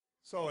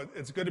So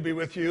it's good to be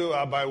with you.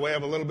 By way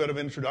of a little bit of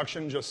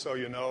introduction, just so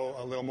you know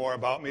a little more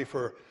about me.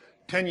 For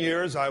 10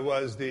 years, I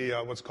was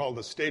the what's called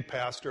the state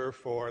pastor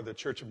for the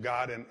Church of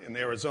God in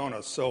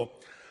Arizona. So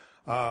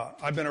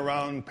I've been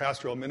around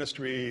pastoral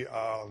ministry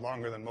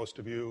longer than most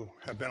of you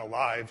have been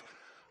alive.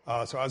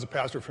 So I was a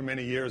pastor for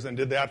many years and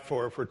did that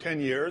for 10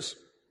 years.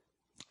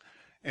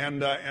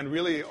 And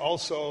really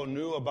also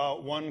knew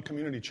about One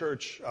Community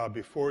Church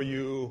before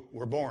you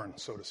were born,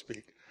 so to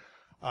speak.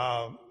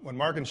 When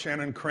Mark and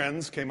Shannon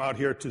Krenz came out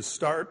here to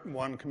start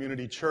One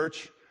Community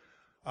Church,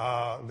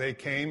 they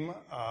came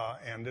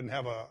and didn't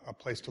have a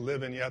place to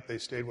live in yet. They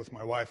stayed with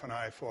my wife and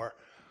I for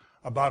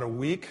about a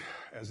week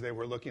as they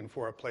were looking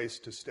for a place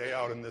to stay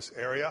out in this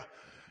area.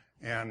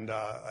 And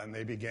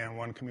they began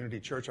One Community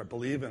Church, I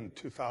believe, in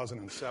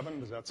 2007.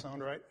 Does that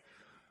sound right?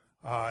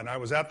 And I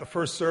was at the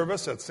first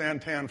service at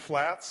Santan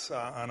Flats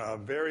on a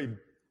very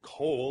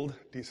cold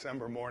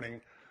December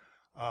morning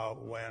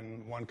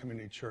when One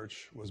Community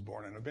Church was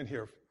born. And I've been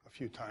here a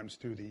few times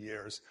through the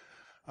years,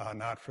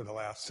 not for the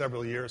last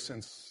several years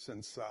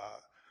since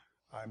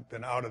I've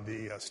been out of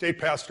the state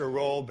pastor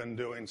role, been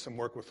doing some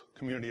work with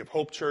Community of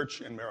Hope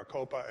Church in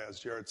Maricopa, as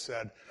Jared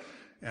said.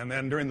 And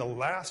then during the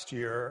last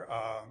year,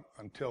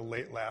 until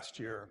late last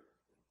year,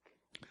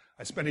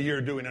 I spent a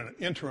year doing an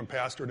interim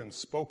pastorate in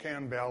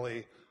Spokane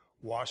Valley,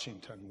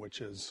 Washington,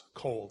 which is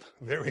cold,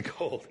 very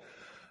cold.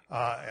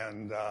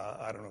 And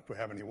I don't know if we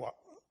have any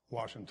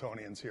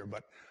Washingtonians here,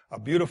 but a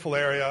beautiful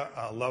area.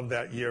 I love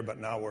that year, but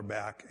now we're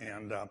back.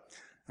 And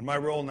my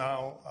role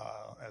now,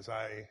 as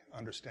I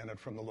understand it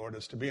from the Lord,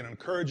 is to be an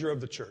encourager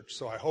of the church.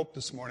 So I hope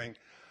this morning,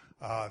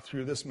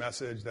 through this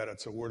message, that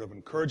it's a word of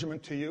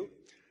encouragement to you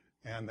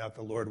and that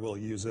the Lord will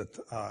use it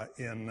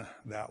in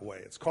that way.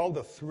 It's called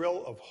the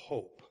thrill of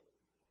hope.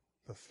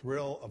 The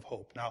thrill of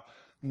hope. Now,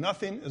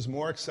 nothing is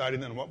more exciting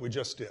than what we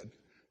just did,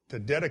 to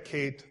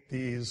dedicate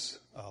these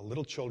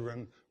little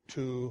children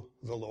to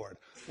the Lord.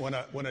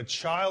 When a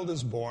child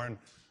is born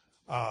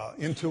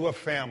into a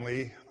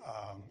family,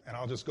 and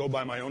I'll just go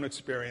by my own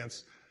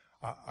experience,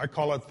 I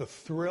call it the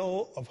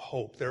thrill of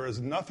hope. There is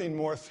nothing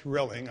more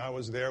thrilling. I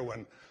was there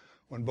when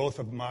both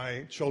of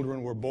my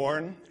children were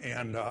born,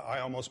 and I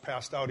almost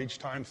passed out each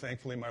time.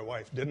 Thankfully, my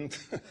wife didn't.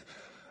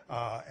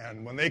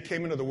 And when they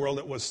came into the world,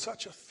 it was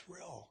such a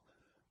thrill.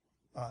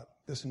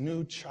 This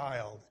new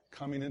child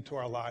coming into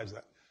our lives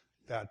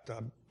that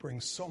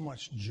brings so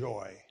much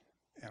joy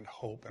and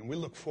hope. And we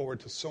look forward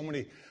to so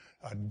many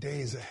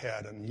days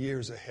ahead and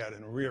years ahead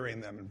and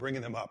rearing them and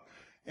bringing them up.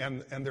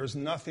 And there's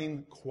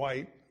nothing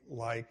quite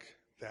like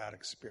that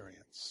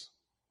experience.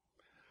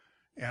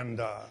 And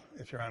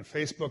if you're on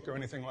Facebook or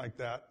anything like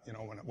that, you know,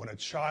 when a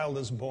child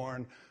is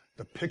born,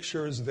 the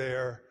picture is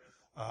there.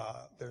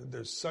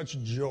 There's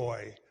such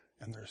joy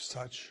and there's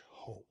such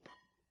hope.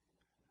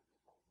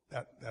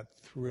 That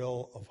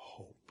thrill of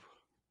hope.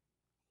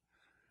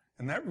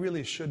 And that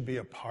really should be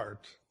a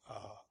part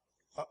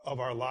of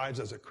our lives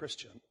as a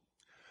Christian.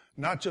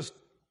 Not just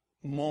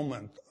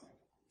moment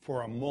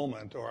for a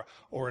moment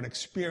or an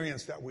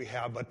experience that we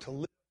have, but to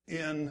live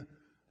in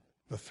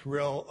the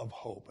thrill of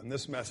hope. And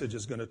this message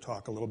is going to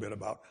talk a little bit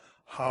about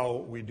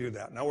how we do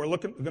that. Now we're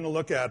going to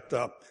look at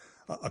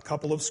a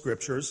couple of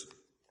scriptures.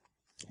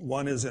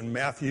 One is in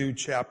Matthew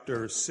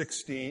chapter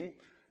 16.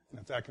 And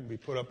if that can be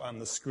put up on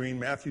the screen,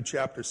 Matthew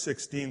chapter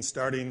 16,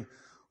 starting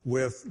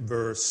with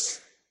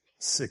verse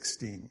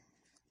 16.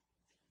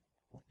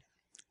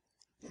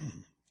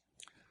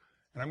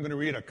 And I'm going to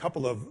read a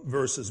couple of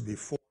verses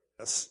before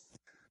this.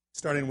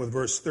 Starting with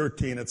verse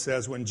 13, it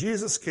says, "When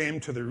Jesus came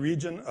to the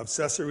region of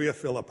Caesarea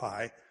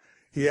Philippi,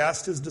 he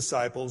asked his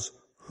disciples,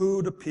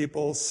 'Who do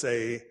people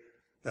say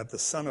that the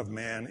Son of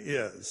Man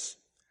is?'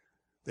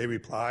 They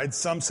replied,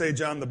 'Some say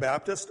John the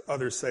Baptist,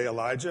 others say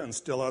Elijah, and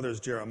still others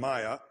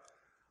Jeremiah,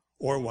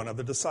 or one of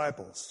the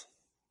disciples.'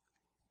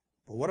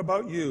 'But what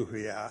about you?'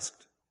 he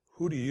asked.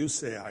 'Who do you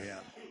say I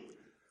am?'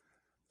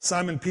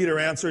 Simon Peter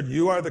answered,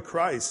 'You are the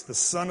Christ, the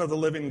Son of the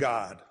living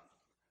God.'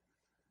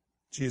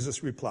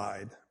 Jesus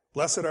replied,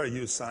 'Blessed are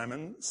you,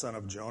 Simon, son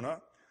of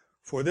Jonah,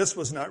 for this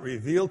was not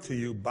revealed to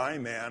you by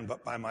man,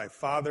 but by my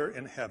Father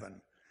in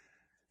heaven.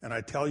 And I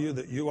tell you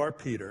that you are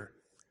Peter,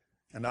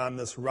 and on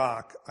this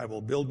rock I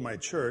will build my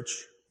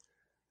church,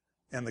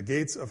 and the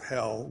gates of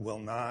hell will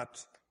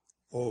not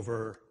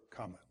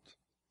overcome it.'"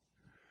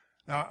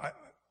 Now,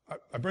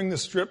 I bring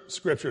this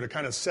scripture to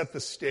kind of set the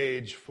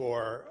stage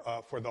for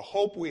the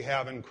hope we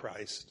have in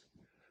Christ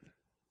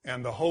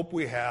and the hope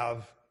we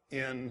have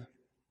in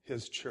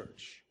his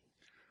church.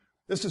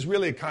 This is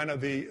really kind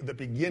of the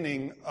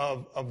beginning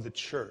of the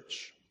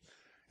church.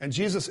 And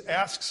Jesus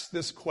asks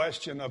this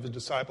question of the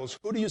disciples,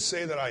 "Who do you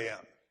say that I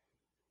am?"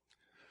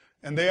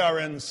 And they are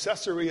in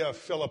Caesarea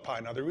Philippi.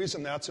 Now, the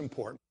reason that's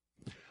important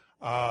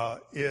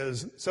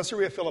is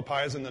Caesarea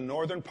Philippi is in the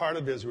northern part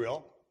of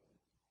Israel.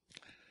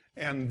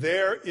 And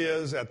there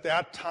is, at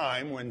that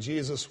time, when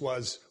Jesus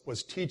was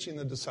teaching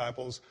the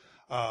disciples,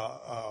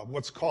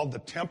 what's called the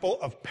Temple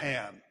of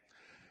Pan.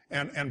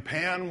 And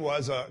Pan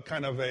was a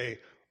kind of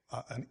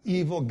an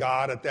evil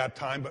god at that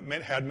time, but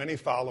had many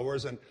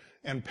followers.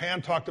 And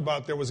Pan talked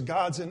about there was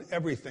gods in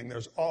everything.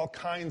 There's all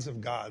kinds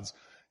of gods.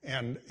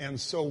 And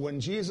so when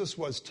Jesus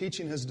was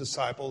teaching his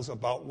disciples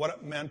about what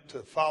it meant to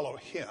follow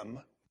him,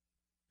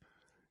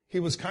 he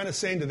was kind of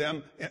saying to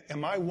them,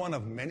 am I one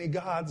of many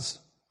gods?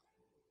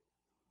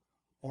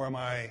 Or am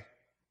I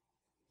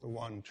the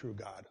one true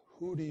God?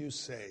 Who do you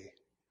say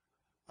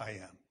I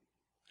am?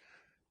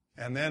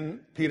 And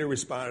then Peter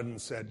responded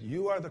and said,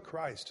 you are the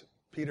Christ.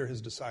 Peter,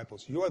 his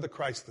disciples, you are the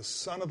Christ, the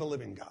Son of the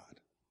living God.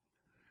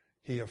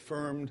 He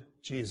affirmed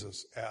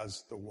Jesus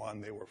as the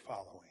one they were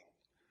following.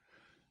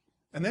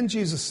 And then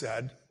Jesus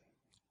said,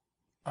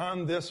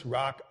 on this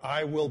rock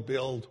I will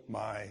build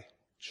my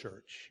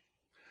church.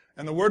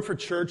 And the word for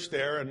church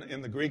there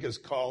in the Greek is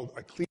called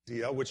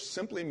ecclesia, which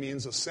simply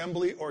means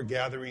assembly or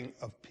gathering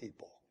of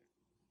people.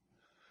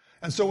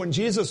 And so when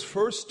Jesus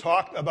first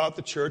talked about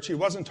the church, he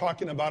wasn't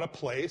talking about a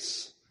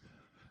place.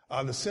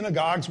 The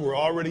synagogues were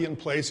already in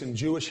place in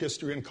Jewish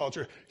history and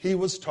culture. He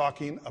was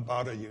talking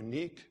about a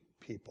unique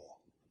people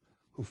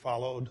who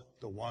followed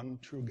the one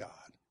true God,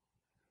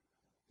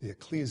 the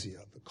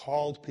ecclesia, the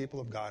called people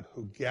of God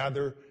who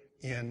gather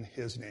in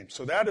his name.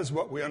 So that is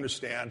what we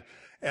understand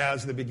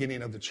as the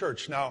beginning of the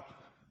church. Now,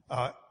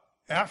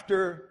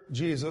 after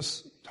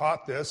Jesus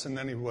taught this, and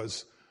then he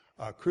was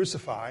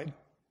crucified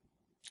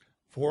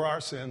for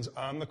our sins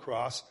on the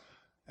cross,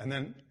 and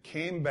then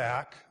came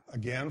back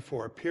again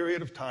for a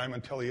period of time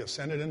until he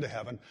ascended into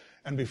heaven.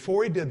 And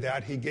before he did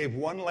that, he gave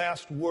one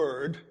last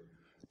word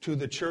to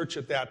the church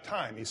at that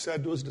time. He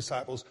said to his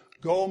disciples,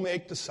 go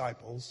make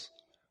disciples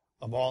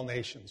of all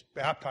nations,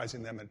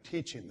 baptizing them and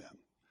teaching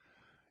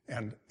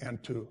them,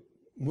 and to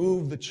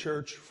move the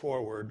church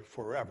forward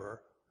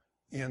forever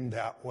in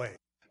that way.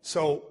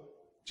 So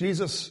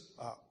Jesus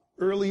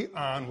early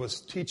on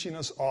was teaching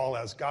us all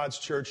as God's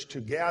church to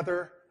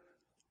gather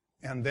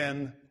and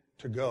then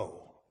to go.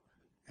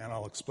 And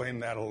I'll explain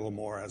that a little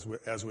more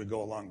as we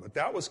go along. But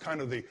that was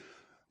kind of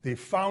the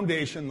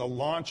foundation, the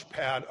launch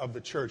pad of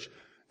the church.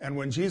 And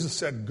when Jesus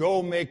said,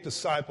 go make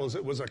disciples,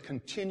 it was a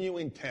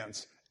continuing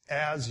tense.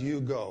 As you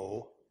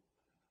go,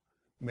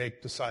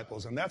 make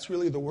disciples. And that's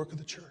really the work of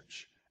the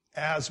church.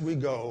 As we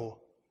go,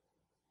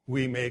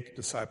 we make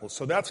disciples.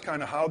 So that's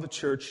kind of how the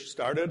church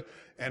started.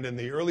 And in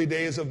the early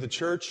days of the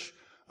church,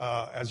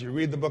 as you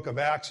read the book of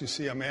Acts, you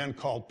see a man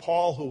called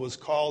Paul who was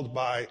called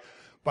by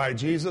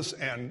Jesus.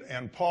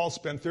 And Paul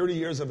spent 30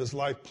 years of his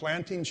life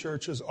planting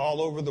churches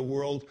all over the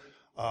world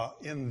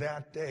in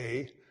that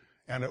day.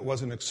 And it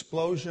was an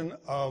explosion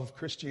of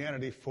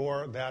Christianity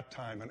for that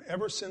time. And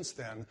ever since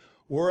then,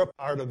 we're a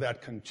part of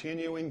that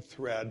continuing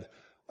thread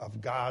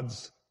of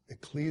God's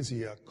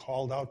ecclesia,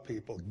 called out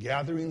people,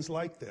 gatherings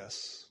like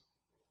this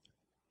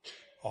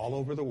all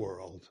over the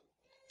world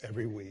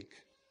every week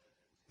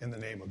in the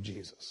name of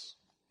Jesus.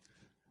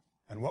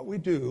 And what we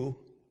do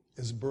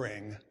is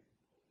bring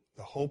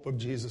the hope of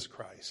Jesus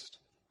Christ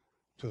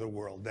to the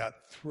world,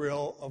 that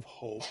thrill of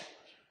hope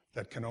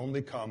that can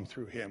only come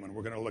through him. And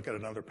we're going to look at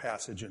another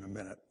passage in a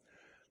minute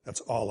that's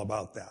all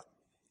about that.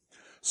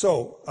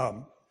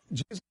 So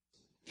Jesus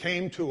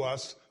came to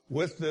us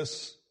with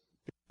this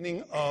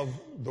beginning of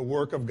the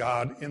work of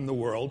God in the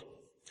world,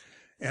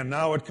 and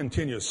now it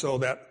continues. So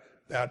that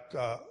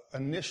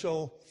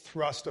initial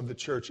thrust of the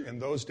church in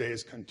those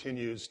days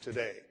continues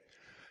today.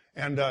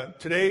 And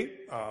today,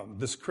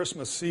 this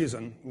Christmas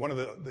season, one of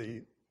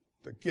the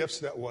gifts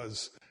that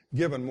was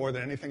given more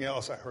than anything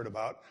else I heard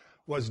about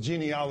was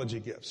genealogy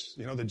gifts.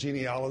 You know, the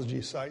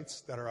genealogy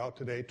sites that are out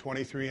today,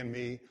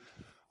 23andMe,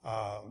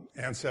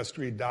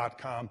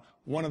 Ancestry.com.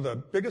 One of the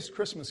biggest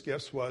Christmas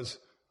gifts was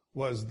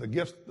the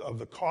gift of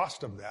the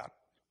cost of that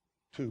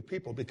to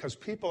people, because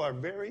people are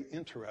very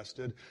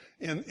interested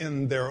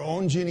in their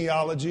own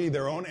genealogy,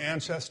 their own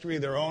ancestry,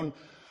 their own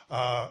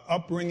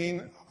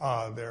upbringing,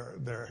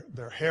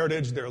 their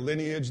heritage, their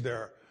lineage,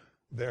 their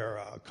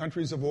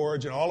countries of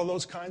origin, all of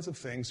those kinds of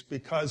things,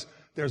 because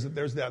there's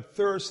that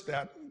thirst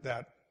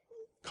that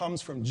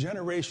comes from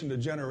generation to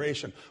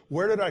generation.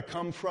 Where did I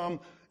come from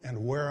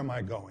and where am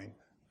I going?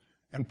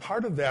 And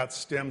part of that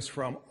stems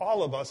from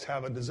all of us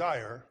have a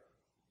desire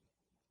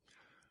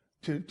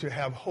to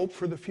have hope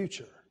for the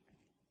future.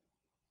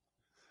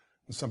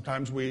 And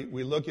sometimes we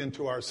look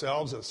into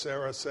ourselves, as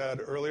Sarah said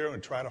earlier,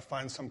 and try to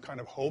find some kind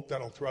of hope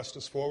that'll thrust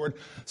us forward.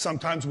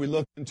 Sometimes we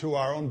look into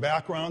our own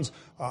backgrounds.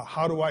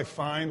 How do I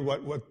find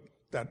what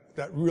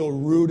that real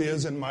root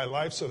is in my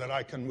life so that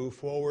I can move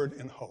forward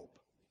in hope?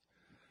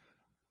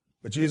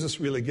 But Jesus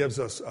really gives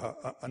us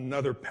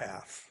another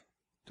path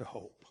to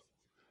hope,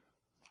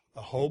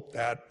 a hope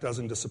that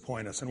doesn't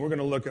disappoint us. And we're going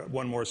to look at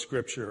one more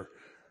scripture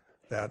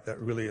that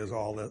really is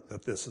all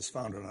that this is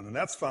founded on. And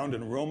that's found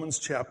in Romans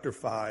chapter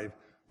 5,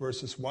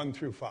 verses 1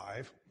 through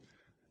 5.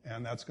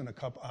 And that's going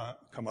to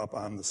come up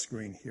on the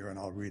screen here, and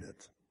I'll read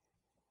it.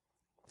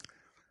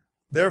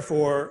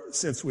 Therefore,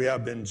 since we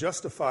have been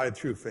justified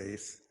through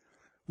faith,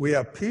 we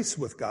have peace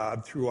with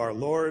God through our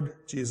Lord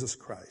Jesus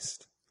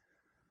Christ,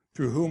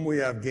 through whom we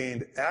have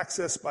gained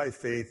access by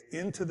faith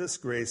into this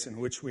grace in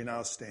which we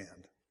now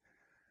stand.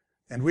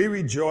 And we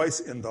rejoice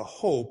in the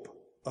hope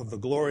of the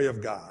glory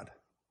of God.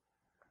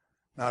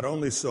 Not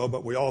only so,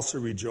 but we also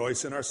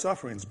rejoice in our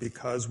sufferings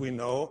because we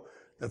know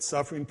that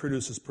suffering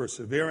produces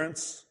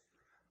perseverance,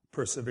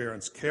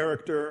 perseverance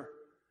character,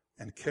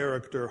 and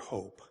character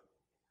hope.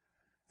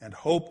 And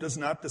hope does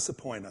not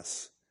disappoint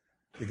us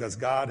because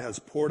God has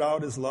poured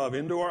out his love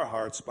into our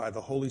hearts by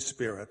the Holy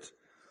Spirit,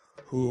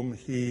 whom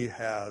he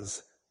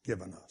has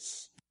given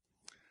us.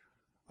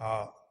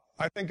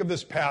 I think of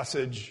this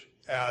passage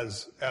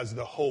as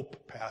the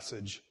hope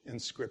passage in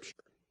Scripture.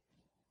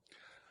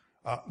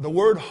 The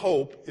word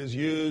hope is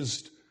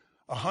used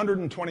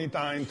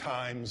 129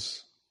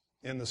 times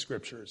in the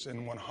Scriptures,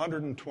 in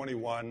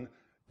 121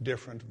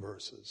 different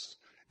verses.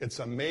 It's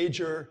a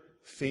major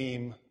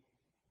theme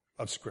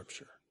of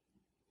Scripture.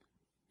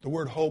 The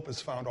word hope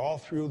is found all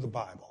through the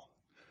Bible.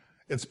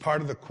 It's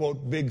part of the,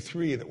 quote, big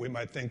three that we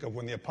might think of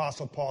when the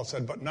Apostle Paul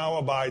said, but now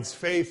abides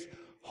faith,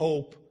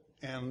 hope,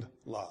 and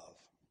love.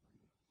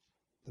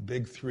 The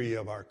big three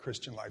of our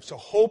Christian life. So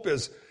hope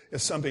is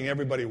something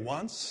everybody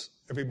wants,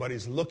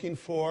 everybody's looking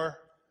for,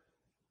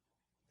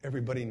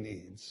 everybody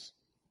needs.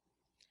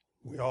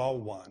 We all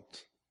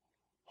want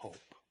hope.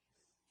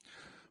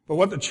 But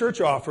what the church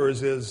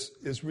offers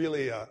is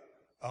really a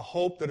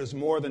hope that is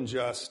more than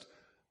just,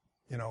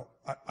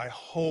 I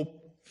hope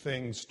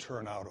things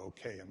turn out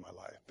okay in my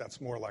life.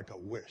 That's more like a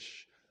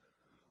wish.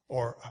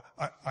 Or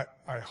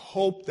I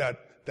hope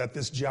that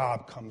this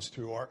job comes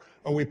through. Or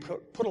we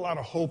put a lot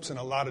of hopes in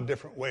a lot of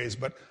different ways.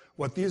 But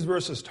what these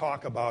verses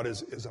talk about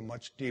is a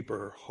much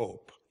deeper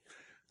hope.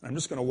 I'm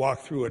just going to walk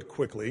through it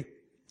quickly.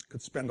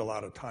 Could spend a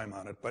lot of time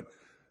on it. But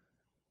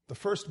the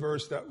first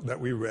verse that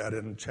we read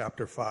in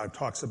chapter 5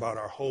 talks about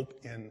our hope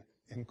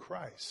in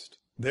Christ.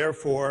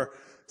 Therefore,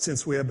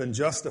 since we have been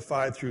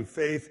justified through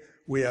faith,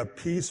 we have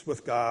peace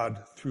with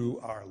God through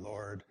our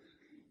Lord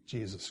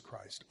Jesus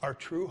Christ. Our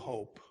true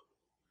hope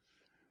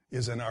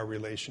is in our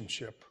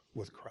relationship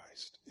with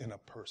Christ, in a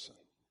person.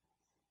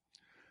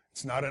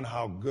 It's not in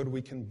how good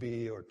we can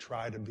be or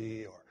try to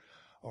be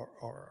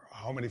or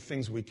how many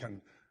things we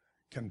can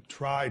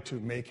try to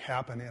make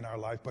happen in our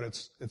life, but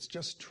it's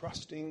just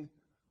trusting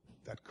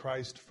that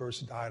Christ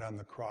first died on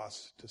the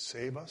cross to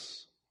save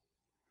us.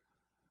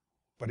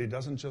 But he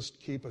doesn't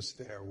just keep us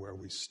there where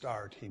we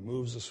start. He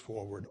moves us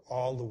forward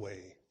all the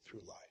way through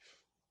life.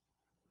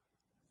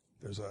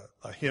 There's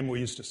a hymn we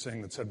used to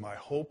sing that said, my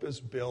hope is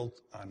built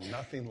on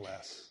nothing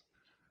less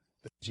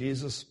than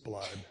Jesus'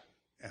 blood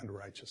and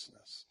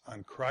righteousness.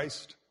 On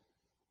Christ,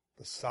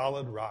 the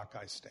solid rock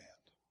I stand.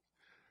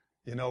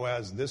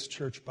 As this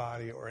church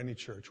body or any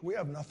church, we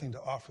have nothing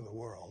to offer the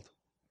world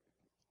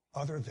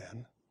other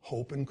than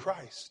hope in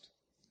Christ.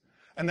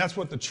 And that's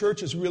what the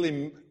church is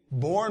really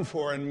born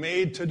for and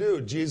made to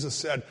do. Jesus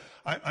said,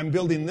 I'm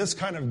building this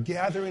kind of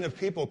gathering of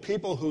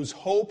people whose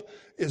hope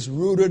is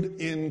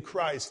rooted in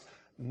Christ.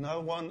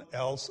 No one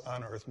else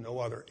on earth, no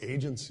other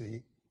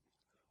agency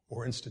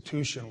or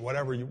institution,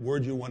 whatever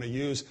word you want to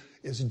use,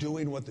 is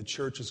doing what the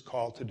church is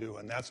called to do,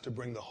 and that's to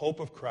bring the hope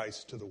of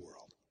Christ to the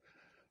world.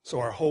 So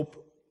our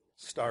hope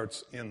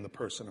starts in the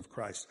person of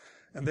Christ.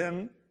 And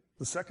then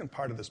the second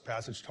part of this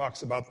passage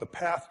talks about the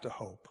path to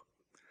hope.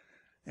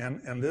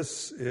 And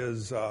this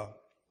is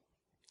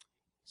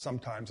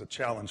sometimes a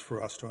challenge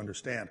for us to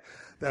understand.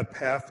 That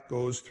path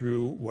goes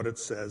through what it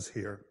says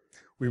here.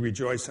 We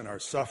rejoice in our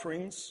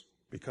sufferings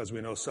because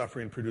we know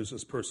suffering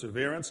produces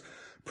perseverance,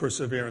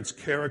 perseverance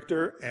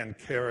character, and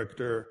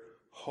character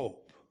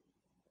hope.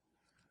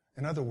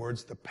 In other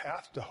words, the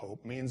path to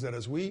hope means that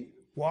as we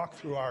walk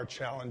through our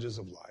challenges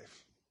of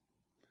life,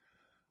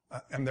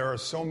 and there are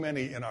so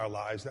many in our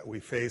lives that we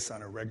face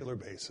on a regular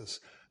basis,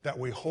 that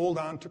we hold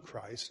on to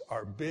Christ,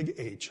 our big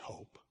H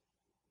hope,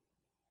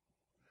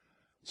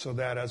 so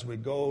that as we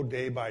go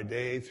day by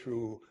day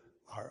through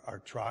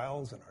our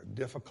trials and our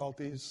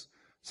difficulties,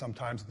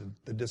 sometimes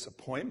the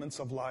disappointments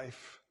of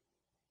life,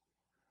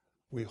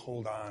 we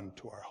hold on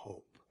to our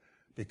hope.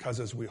 Because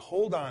as we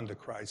hold on to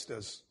Christ,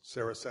 as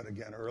Sarah said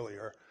again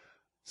earlier,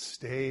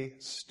 stay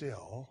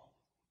still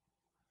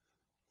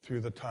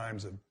through the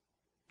times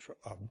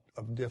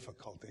of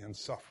difficulty and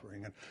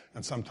suffering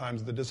and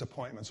sometimes the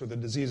disappointments or the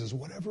diseases,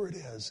 whatever it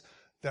is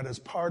that is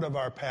part of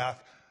our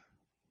path,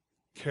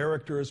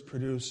 character is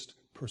produced,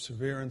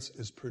 perseverance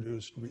is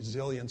produced,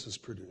 resilience is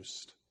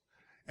produced,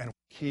 and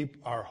we keep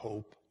our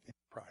hope in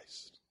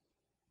Christ.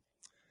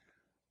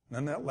 And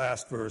then that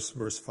last verse,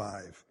 verse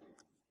 5,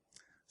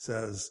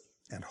 says,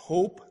 and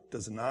hope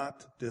does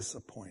not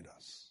disappoint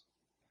us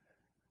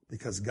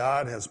because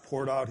God has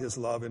poured out his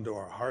love into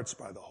our hearts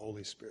by the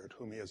Holy Spirit,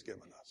 whom he has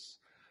given us.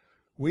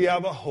 We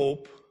have a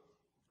hope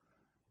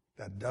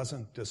that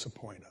doesn't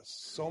disappoint us.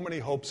 So many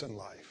hopes in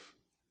life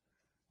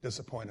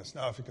disappoint us.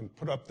 Now, if you can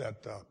put up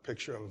that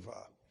picture of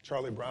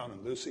Charlie Brown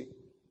and Lucy.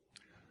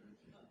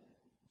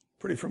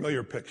 Pretty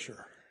familiar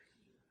picture.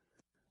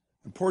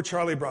 And poor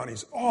Charlie Brown,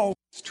 he's always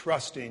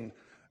trusting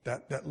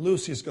that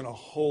Lucy's going to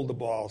hold the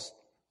ball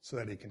so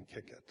that he can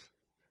kick it.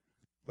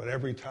 But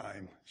every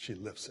time she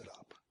lifts it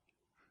up,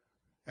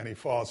 and he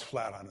falls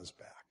flat on his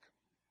back.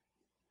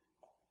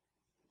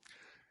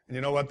 And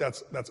you know what?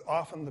 That's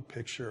often the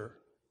picture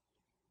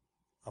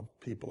of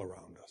people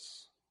around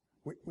us.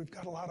 We've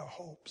got a lot of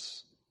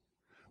hopes.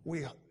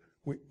 We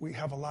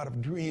have a lot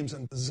of dreams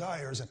and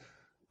desires,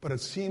 but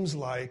it seems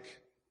like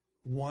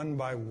one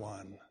by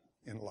one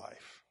in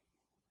life,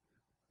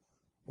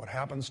 what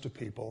happens to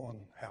people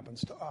and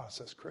happens to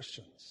us as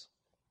Christians.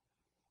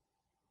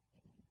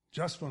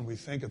 Just when we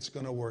think it's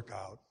going to work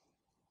out,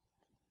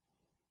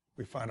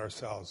 we find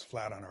ourselves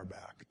flat on our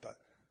back.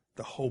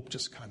 The hope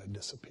just kind of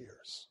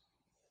disappears.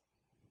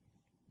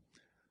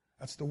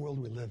 That's the world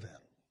we live in.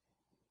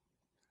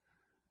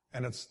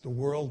 And it's the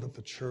world that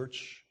the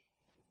church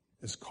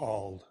is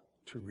called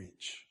to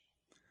reach.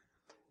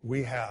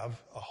 We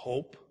have a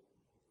hope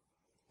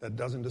that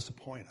doesn't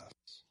disappoint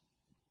us.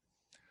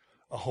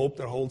 A hope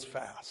that holds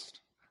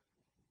fast.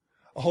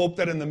 A hope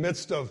that in the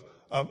midst of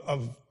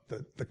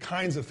the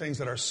kinds of things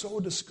that are so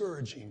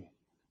discouraging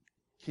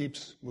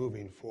keeps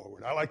moving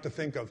forward. I like to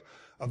think of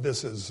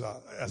this as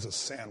a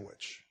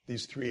sandwich,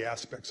 these three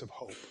aspects of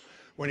hope.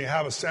 When you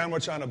have a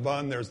sandwich on a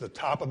bun, there's the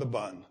top of the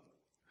bun.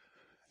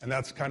 And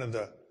that's kind of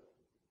the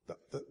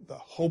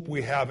hope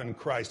we have in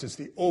Christ. It's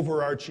the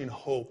overarching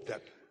hope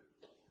that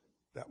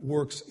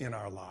works in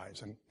our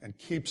lives and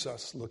keeps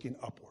us looking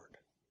upward.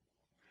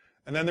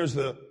 And then there's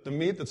the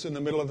meat that's in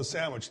the middle of the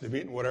sandwich, the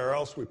meat and whatever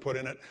else we put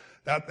in it.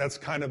 That's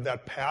kind of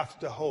that path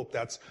to hope.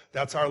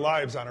 That's our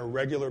lives on a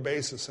regular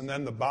basis. And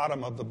then the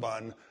bottom of the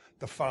bun,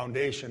 the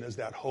foundation, is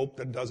that hope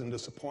that doesn't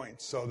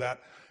disappoint. So that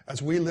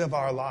as we live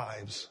our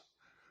lives,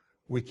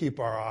 we keep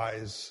our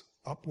eyes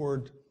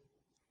upward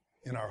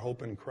in our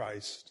hope in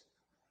Christ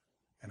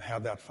and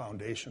have that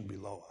foundation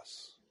below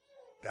us.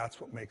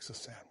 That's what makes a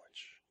sandwich.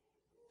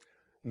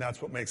 And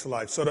that's what makes a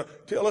life. So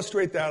to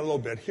illustrate that a little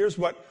bit, here's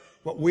what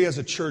we as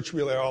a church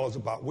really are all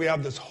about. We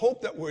have this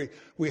hope that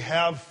we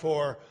have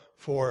for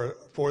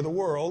the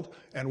world,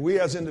 and we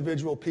as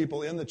individual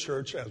people in the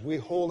church, as we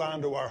hold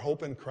on to our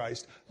hope in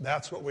Christ,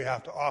 that's what we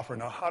have to offer.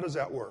 Now, how does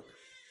that work?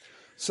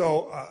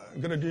 So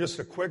I'm going to do just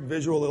a quick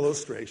visual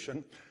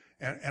illustration,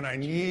 and I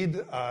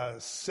need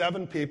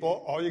 7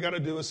 people. All you got to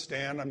do is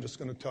stand. I'm just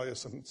going to tell you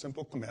some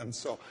simple commands.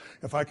 So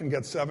if I can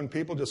get 7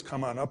 people, just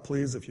come on up,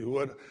 please, if you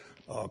would.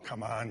 Oh,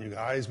 come on, you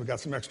guys. We got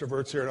some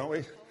extroverts here, don't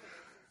we?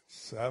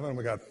 7.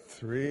 We got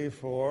 3,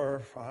 4,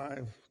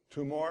 5.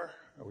 2 more.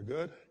 Are we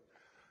good?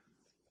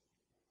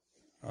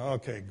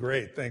 Okay,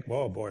 great.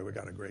 Oh boy, we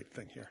got a great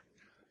thing here.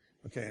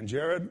 Okay, and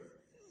Jared,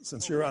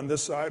 since you're on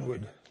this side,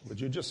 would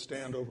you just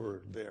stand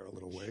over there a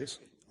little ways?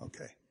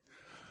 Okay.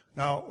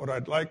 Now, what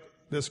I'd like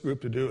this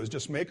group to do is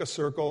just make a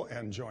circle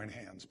and join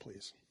hands,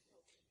 please.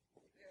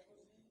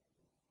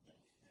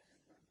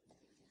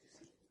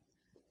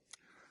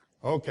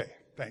 Okay,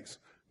 thanks.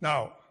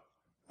 Now,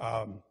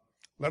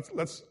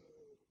 let's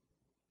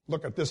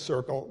look at this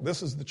circle.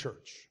 This is the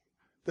church.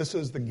 This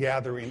is the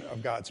gathering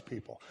of God's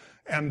people.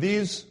 And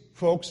these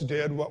folks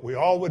did what we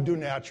all would do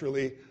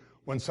naturally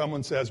when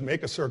someone says,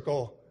 make a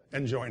circle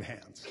and join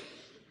hands.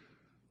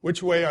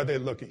 Which way are they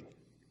looking?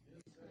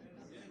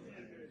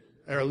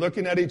 They're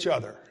looking at each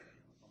other.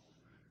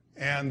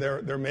 And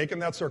they're making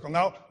that circle.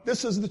 Now,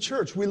 this is the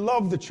church. We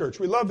love the church.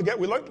 We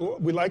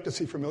like to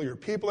see familiar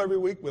people every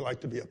week. We like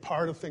to be a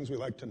part of things. We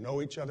like to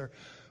know each other.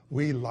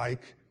 We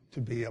like to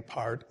be a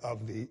part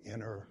of the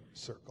inner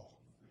circle.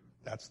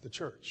 That's the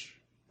church.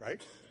 Right?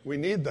 We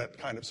need that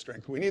kind of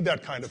strength. We need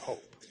that kind of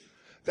hope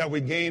that we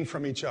gain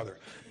from each other.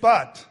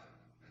 But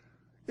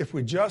if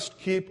we just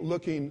keep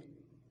looking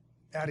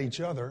at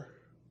each other,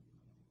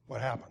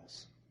 what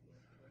happens?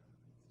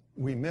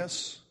 We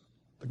miss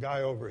the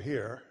guy over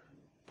here,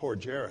 poor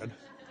Jared,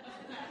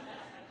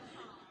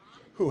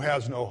 who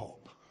has no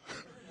hope.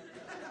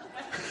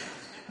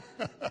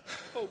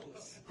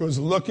 Hopeless. Who's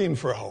looking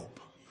for hope.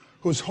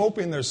 Who's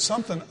hoping there's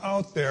something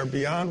out there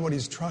beyond what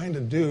he's trying to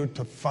do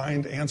to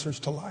find answers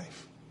to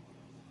life.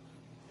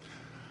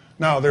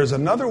 Now, there's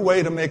another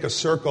way to make a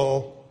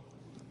circle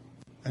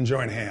and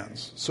join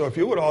hands. So if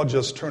you would all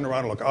just turn around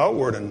and look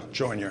outward and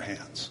join your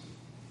hands.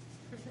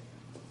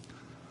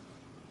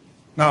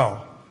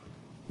 Now,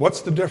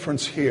 what's the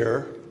difference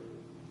here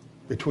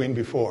between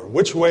before?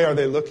 Which way are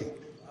they looking?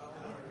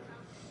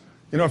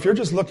 You know, if you're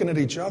just looking at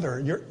each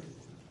other,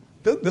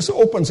 this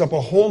opens up a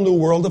whole new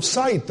world of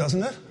sight,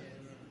 doesn't it?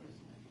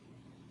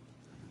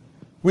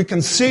 We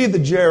can see the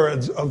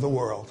Jareds of the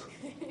world.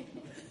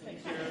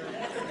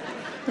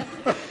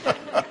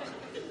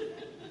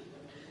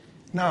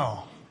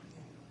 Now,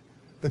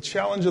 the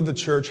challenge of the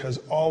church has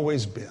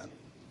always been,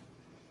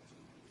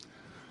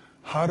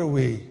 how do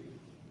we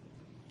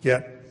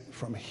get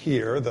from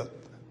here, the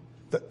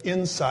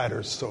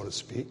insiders, so to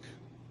speak,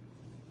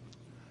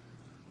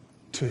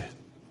 to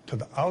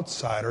the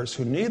outsiders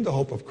who need the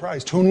hope of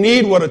Christ, who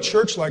need what a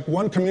church like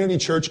One Community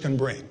Church can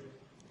bring?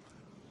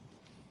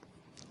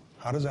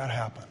 How does that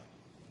happen?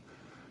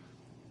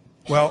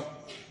 Well,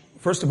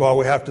 first of all,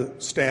 we have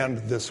to stand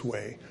this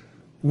way.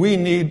 We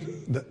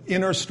need the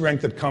inner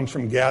strength that comes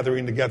from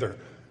gathering together.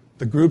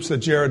 The groups that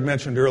Jared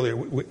mentioned earlier,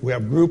 we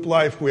have group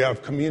life, we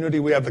have community,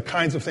 we have the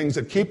kinds of things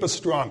that keep us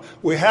strong.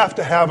 We have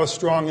to have a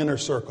strong inner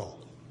circle.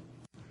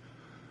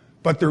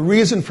 But the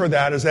reason for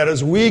that is that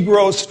as we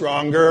grow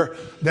stronger,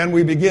 then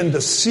we begin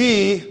to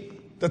see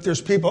that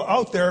there's people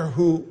out there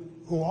who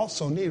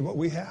also need what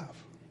we have.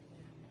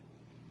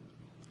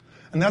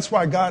 And that's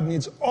why God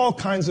needs all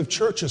kinds of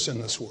churches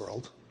in this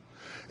world,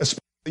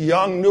 especially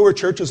young, newer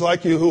churches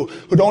like you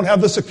who don't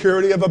have the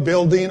security of a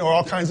building or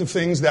all kinds of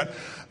things that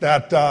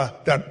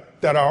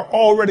are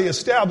already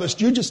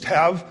established. You just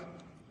have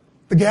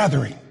the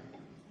gathering.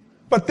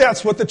 But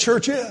that's what the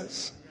church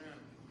is.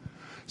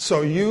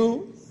 So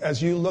you,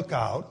 as you look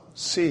out,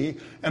 see,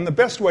 and the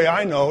best way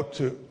I know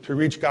to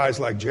reach guys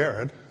like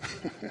Jared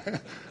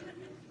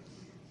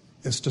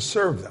is to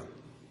serve them.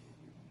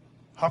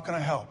 How can I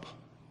help?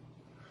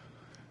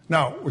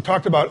 Now, we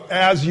talked about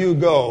as you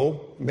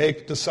go,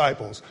 make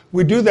disciples.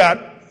 We do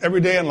that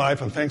every day in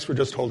life, and thanks for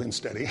just holding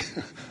steady.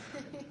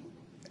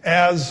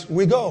 As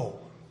we go.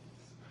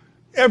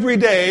 Every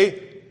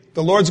day,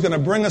 the Lord's going to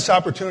bring us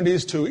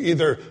opportunities to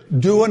either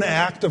do an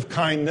act of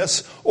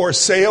kindness or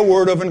say a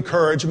word of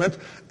encouragement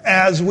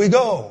as we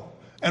go.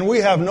 And we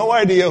have no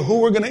idea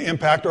who we're going to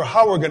impact or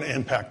how we're going to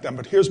impact them.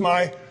 But here's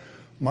my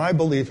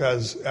belief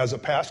as a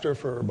pastor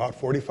for about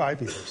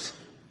 45 years.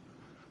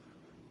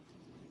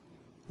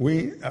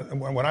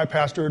 When I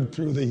pastored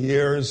through the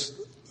years,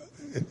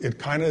 it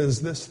kind of is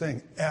this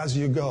thing, as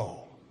you go.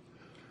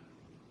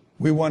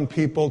 We won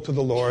people to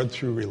the Lord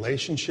through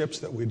relationships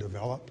that we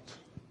developed,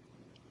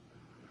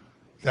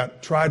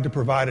 that tried to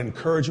provide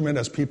encouragement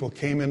as people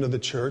came into the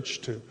church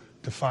to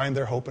find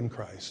their hope in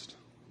Christ.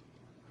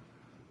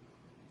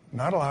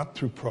 Not a lot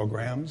through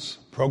programs.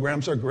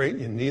 Programs are great,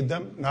 you need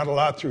them. Not a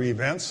lot through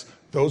events.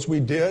 Those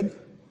we did.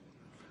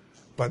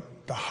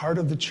 But the heart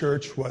of the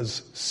church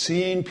was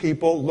seeing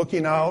people,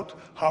 looking out.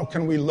 How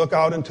can we look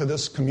out into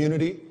this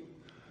community?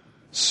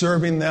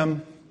 Serving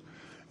them.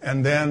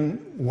 And then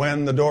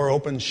when the door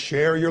opens,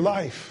 share your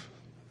life.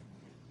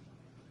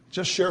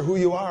 Just share who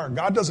you are.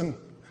 God doesn't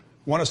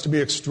want us to be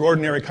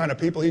extraordinary kind of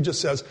people. He just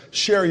says,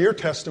 share your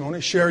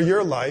testimony, share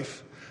your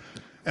life.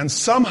 And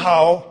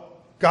somehow,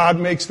 God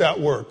makes that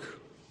work.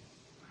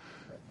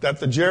 That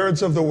the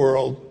Jareds of the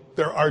world,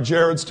 there are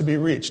Jareds to be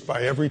reached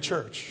by every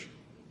church.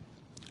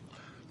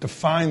 To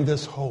find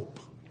this hope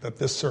that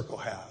this circle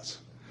has.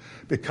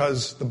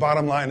 Because the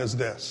bottom line is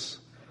this.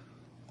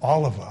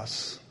 All of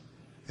us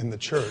in the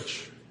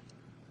church,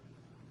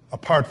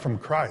 apart from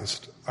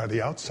Christ, are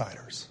the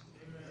outsiders.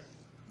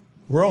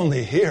 We're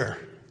only here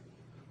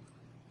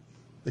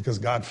because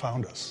God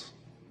found us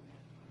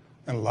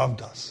and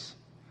loved us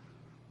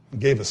and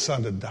gave His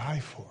Son to die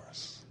for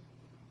us.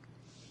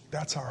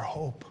 That's our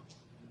hope.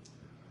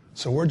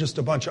 So we're just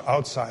a bunch of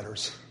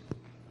outsiders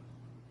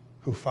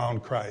who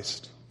found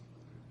Christ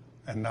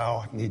and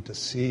now need to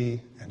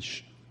see and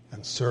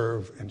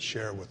serve and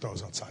share with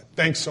those outside.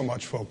 Thanks so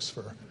much, folks,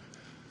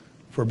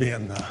 for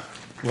being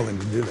willing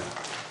to do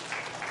that.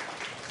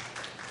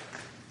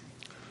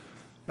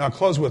 Now, I'll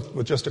close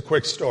with just a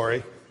quick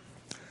story.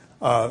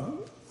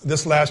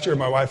 This last year,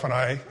 my wife and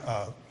I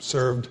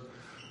served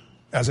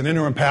as an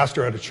interim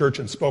pastor at a church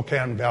in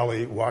Spokane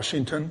Valley,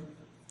 Washington.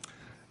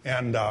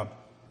 And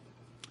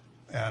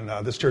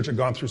this church had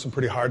gone through some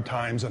pretty hard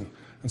times, and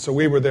so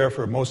we were there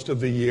for most of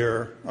the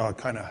year,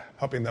 kind of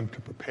helping them to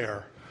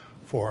prepare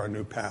for a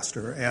new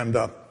pastor. And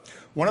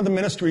one of the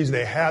ministries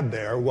they had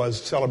there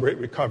was Celebrate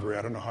Recovery.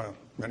 I don't know how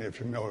many of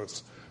you are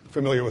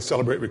familiar with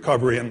Celebrate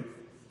Recovery. And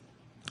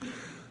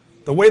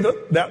the way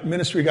that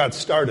ministry got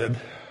started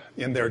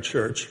in their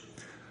church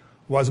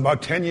was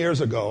about 10 years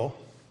ago.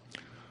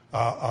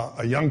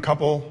 A young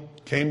couple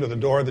came to the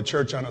door of the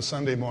church on a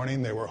Sunday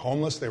morning. They were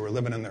homeless. They were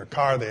living in their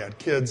car. They had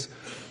kids.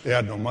 They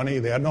had no money.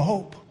 They had no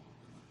hope.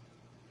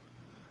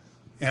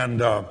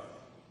 And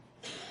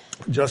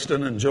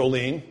Justin and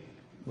Jolene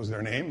was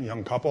their name,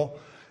 young couple.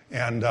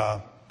 And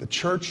the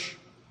church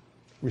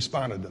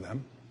responded to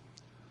them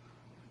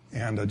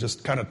and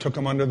just kind of took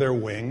them under their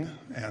wing.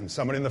 And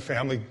somebody in the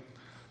family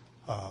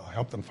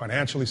helped them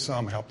financially,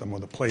 some helped them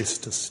with a place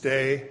to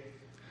stay.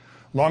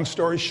 Long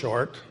story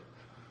short,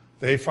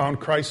 they found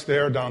Christ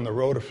there down the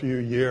road a few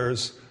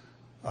years,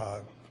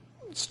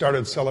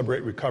 started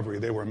Celebrate Recovery.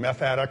 They were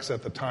meth addicts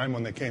at the time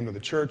when they came to the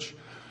church,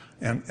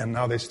 and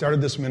now they started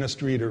this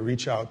ministry to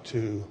reach out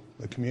to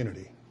the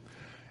community.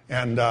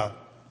 And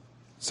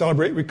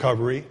Celebrate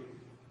Recovery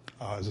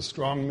is a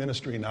strong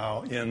ministry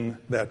now in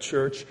that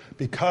church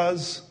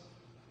because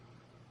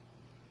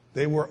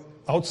they were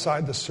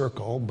outside the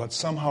circle, but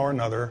somehow or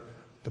another,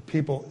 the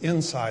people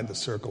inside the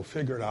circle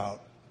figured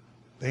out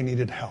they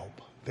needed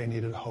help. They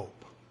needed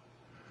hope.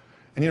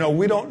 And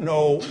we don't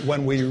know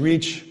when we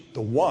reach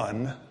the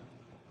one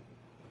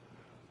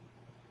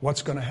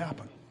what's going to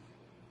happen.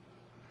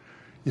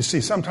 You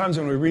see, sometimes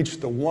when we reach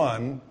the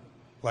one,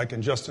 like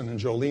in Justin and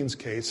Jolene's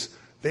case,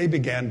 they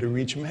began to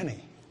reach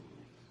many.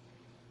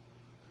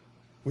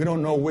 We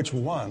don't know which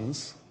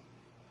ones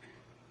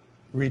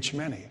reach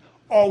many.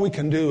 All we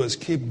can do is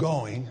keep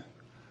going,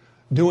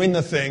 doing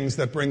the things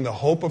that bring the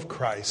hope of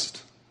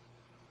Christ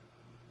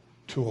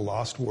to a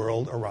lost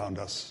world around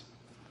us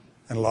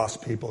and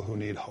lost people who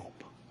need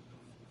hope.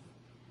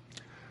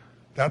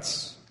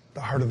 That's the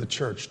heart of the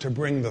church, to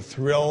bring the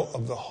thrill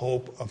of the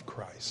hope of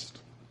Christ.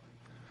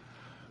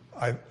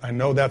 I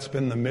know that's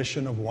been the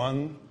mission of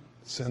One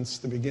since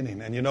the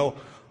beginning. And you know,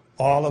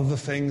 all of the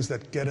things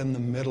that get in the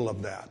middle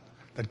of that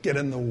get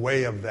in the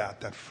way of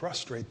that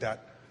frustrate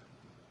that,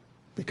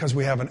 because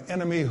we have an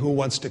enemy who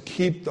wants to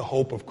keep the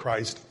hope of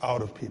Christ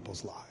out of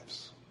people's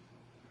lives.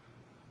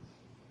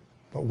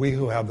 But we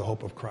who have the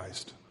hope of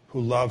Christ,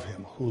 who love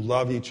him, who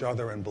love each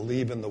other and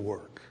believe in the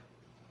work,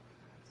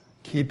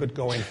 keep it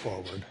going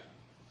forward,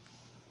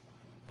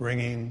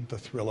 bringing the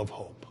thrill of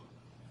hope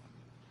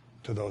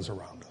to those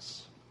around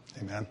us.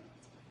 Amen.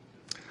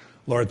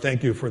 Lord,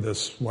 thank you for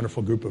this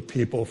wonderful group of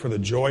people, for the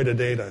joy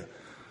today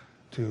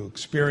to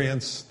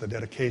experience the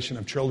dedication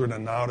of children,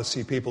 and now to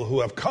see people who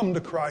have come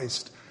to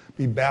Christ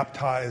be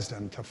baptized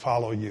and to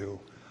follow you.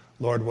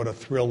 Lord, what a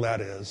thrill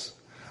that is.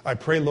 I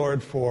pray,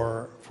 Lord,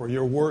 for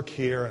your work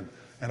here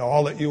and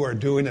all that you are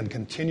doing and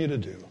continue to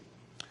do.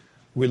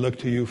 We look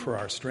to you for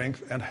our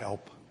strength and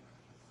help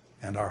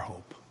and our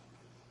hope.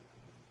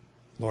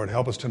 Lord,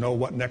 help us to know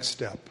what next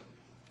step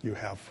you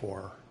have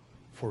for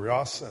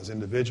us as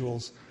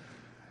individuals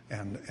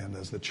and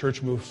as the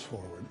church moves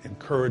forward.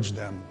 Encourage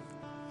them.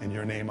 In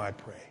your name I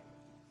pray.